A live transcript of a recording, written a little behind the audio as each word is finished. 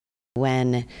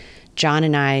When John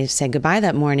and I said goodbye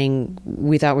that morning,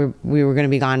 we thought we were going to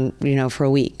be gone, for a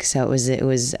week. So it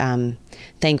was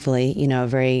thankfully, a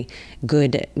very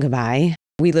good goodbye.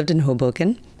 We lived in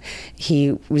Hoboken.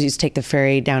 He used to take the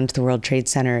ferry down to the World Trade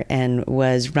Center and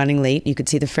was running late. You could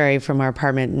see the ferry from our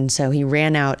apartment. And so he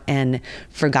ran out and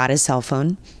forgot his cell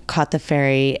phone, caught the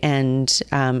ferry, and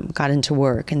got into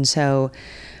work. And so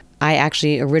I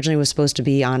actually originally was supposed to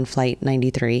be on flight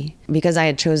 93. Because I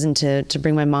had chosen to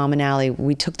bring my mom and Allie,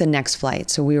 we took the next flight.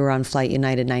 So we were on flight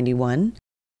United 91.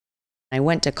 I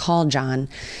went to call John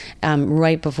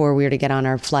right before we were to get on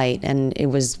our flight. And it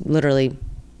was literally,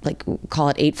 call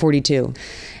it 8:42.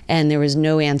 And there was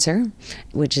no answer,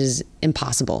 which is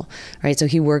impossible, right? So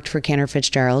he worked for Cantor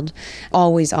Fitzgerald.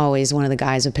 Always one of the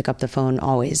guys would pick up the phone,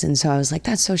 always. And so I was like,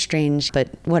 that's so strange, but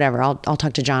whatever, I'll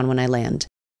talk to John when I land.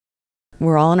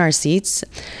 We're all in our seats,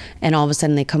 and all of a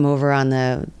sudden they come over on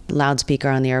the loudspeaker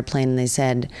on the airplane and they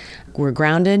said, we're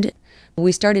grounded.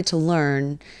 We started to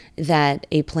learn that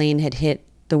a plane had hit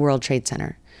the World Trade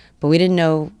Center, but we didn't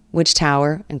know which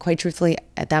tower. And quite truthfully,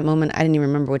 at that moment, I didn't even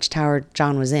remember which tower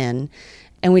John was in.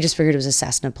 And we just figured it was a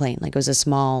Cessna plane. It was a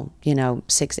small,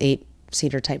 6,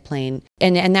 8-seater type plane.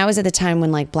 And that was at the time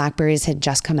when Blackberries had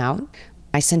just come out.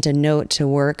 I sent a note to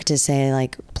work to say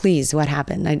please, what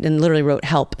happened? And literally wrote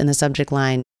help in the subject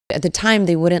line. At the time,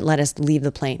 they wouldn't let us leave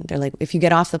the plane. They're like, if you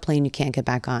get off the plane, you can't get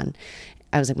back on.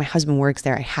 I was like, my husband works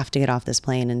there. I have to get off this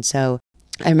plane. And so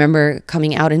I remember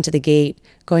coming out into the gate,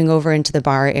 going over into the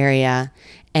bar area,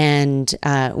 and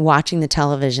watching the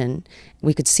television.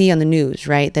 We could see on the news,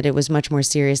 right, that it was much more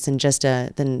serious than just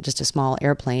a small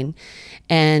airplane.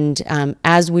 And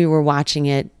as we were watching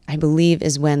it, I believe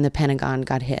is when the Pentagon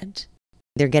got hit.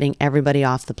 They're getting everybody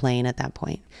off the plane at that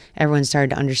point. Everyone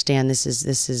started to understand this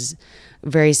is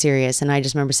very serious. And I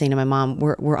just remember saying to my mom,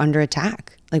 we're under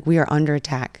attack. We are under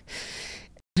attack.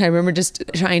 I remember just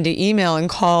trying to email and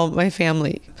call my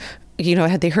family.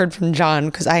 Had they heard from John,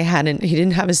 because he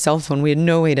didn't have his cell phone. We had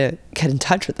no way to get in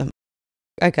touch with him.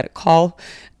 I got a call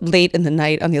late in the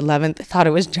night on the 11th. I thought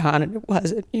it was John, and it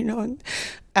wasn't, and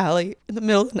Allie in the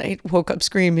middle of the night woke up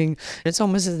screaming. It's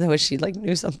almost as though she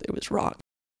knew something was wrong.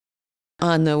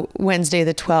 On the Wednesday,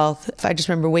 the 12th, I just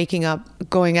remember waking up,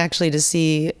 going actually to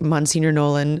see Monsignor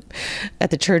Nolan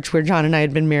at the church where John and I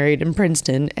had been married in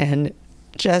Princeton, and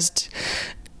just,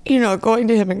 going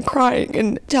to him and crying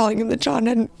and telling him that John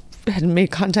hadn't made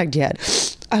contact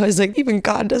yet. I was like, even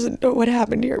God doesn't know what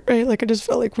happened here, right? I just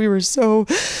felt like we were so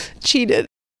cheated.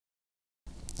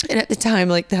 And at the time,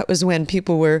 that was when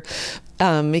people were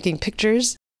making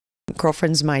pictures.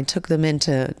 Girlfriends of mine took them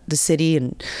into the city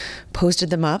and posted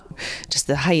them up. Just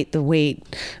the height, the weight,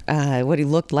 what he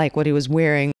looked like, what he was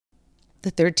wearing.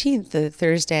 The 13th, the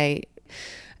Thursday,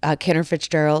 Cantor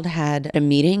Fitzgerald had a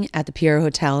meeting at the Pierre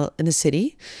Hotel in the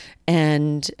city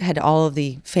and had all of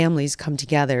the families come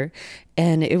together.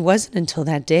 And it wasn't until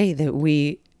that day that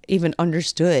we even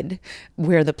understood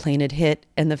where the plane had hit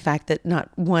and the fact that not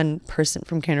one person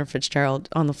from Cantor Fitzgerald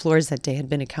on the floors that day had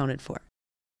been accounted for.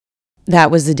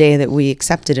 That was the day that we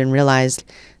accepted and realized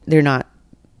they're not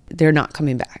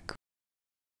coming back.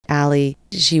 Allie,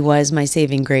 she was my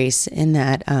saving grace in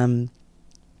that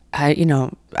I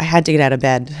had to get out of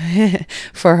bed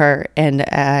for her. And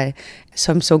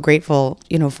so I'm so grateful,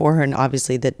 for her, and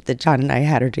obviously that John and I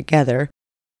had her together.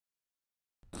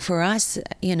 For us,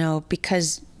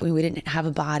 because we didn't have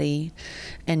a body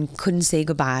and couldn't say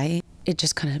goodbye, it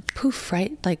just kind of poof,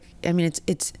 right?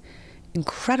 It's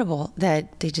incredible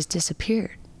that they just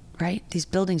disappeared, right? These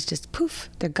buildings just poof,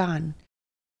 they're gone.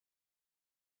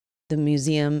 The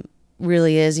museum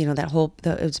really is,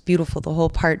 it's beautiful. The whole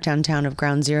part downtown of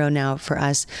Ground Zero now for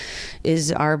us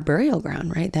is our burial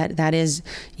ground, right? That is,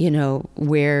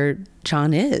 where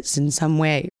John is in some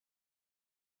way.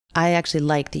 I actually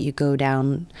like that you go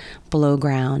down below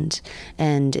ground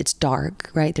and it's dark,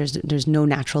 right? There's no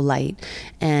natural light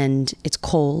and it's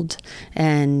cold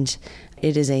and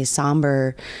it is a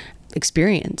somber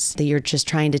experience that you're just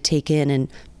trying to take in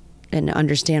and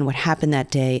understand what happened that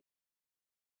day.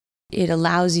 It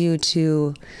allows you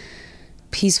to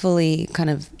peacefully kind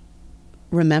of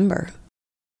remember.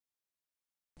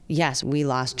 Yes, we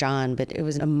lost John, but it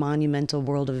was a monumental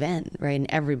world event, right? And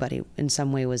everybody in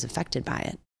some way was affected by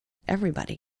it.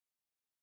 Everybody.